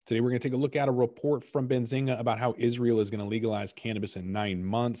Today, we're going to take a look at a report from Benzinga about how Israel is going to legalize cannabis in 9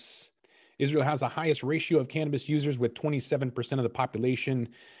 months. Israel has the highest ratio of cannabis users, with 27% of the population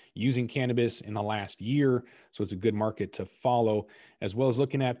using cannabis in the last year. So it's a good market to follow, as well as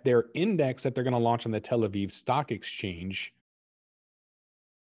looking at their index that they're going to launch on the Tel Aviv Stock Exchange.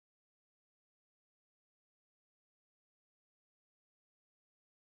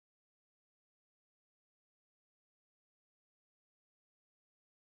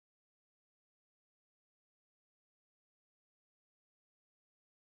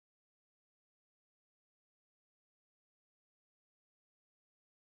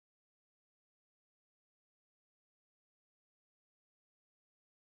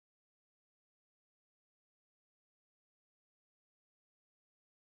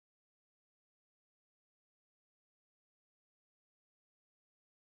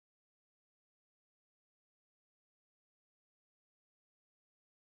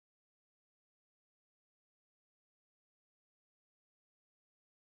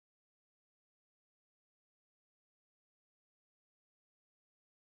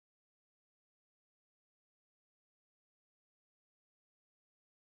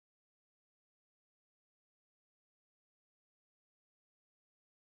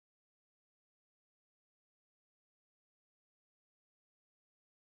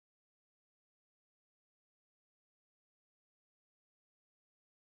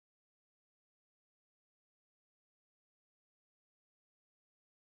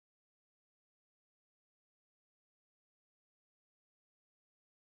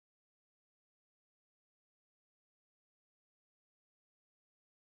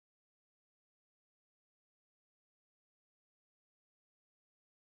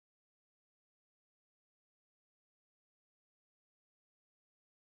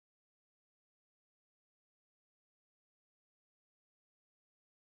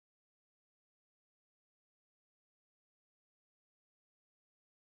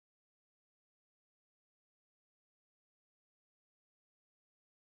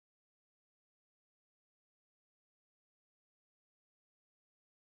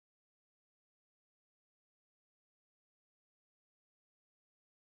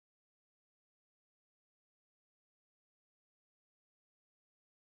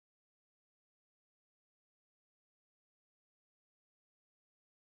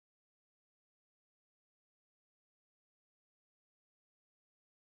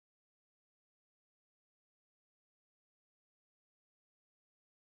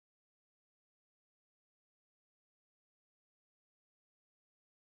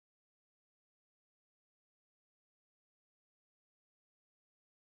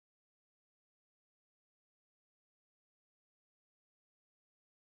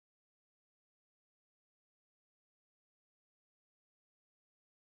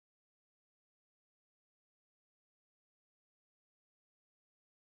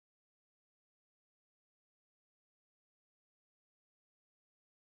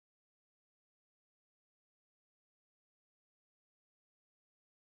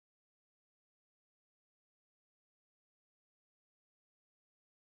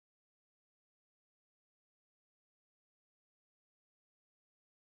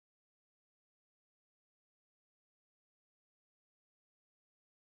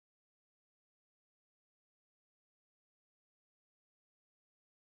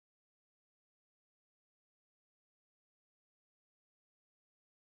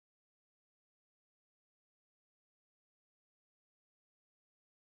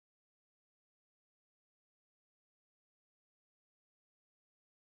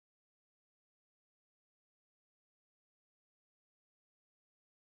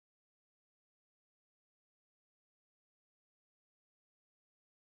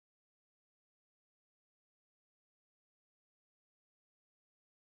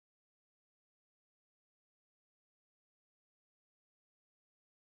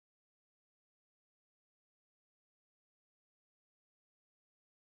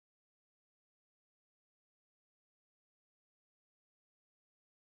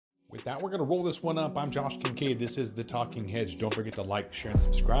 With that, we're going to roll this one up. I'm Josh Kincaid. This is The Talking Hedge. Don't forget to like, share, and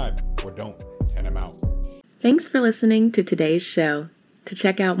subscribe, or don't, and I'm out. Thanks for listening to today's show. To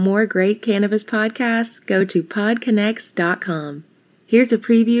check out more great cannabis podcasts, go to podconnects.com. Here's a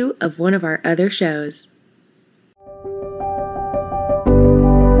preview of one of our other shows.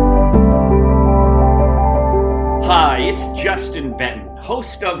 Hi, it's Justin Benton,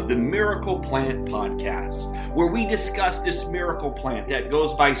 host of the Miracle Plant Podcast, where we discuss this miracle plant that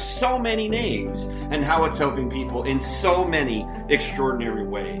goes by so many names and how it's helping people in so many extraordinary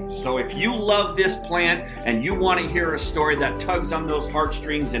ways. So if you love this plant and you want to hear a story that tugs on those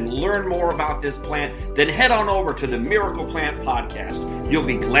heartstrings and learn more about this plant, then head on over to the Miracle Plant Podcast. You'll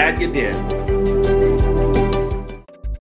be glad you did.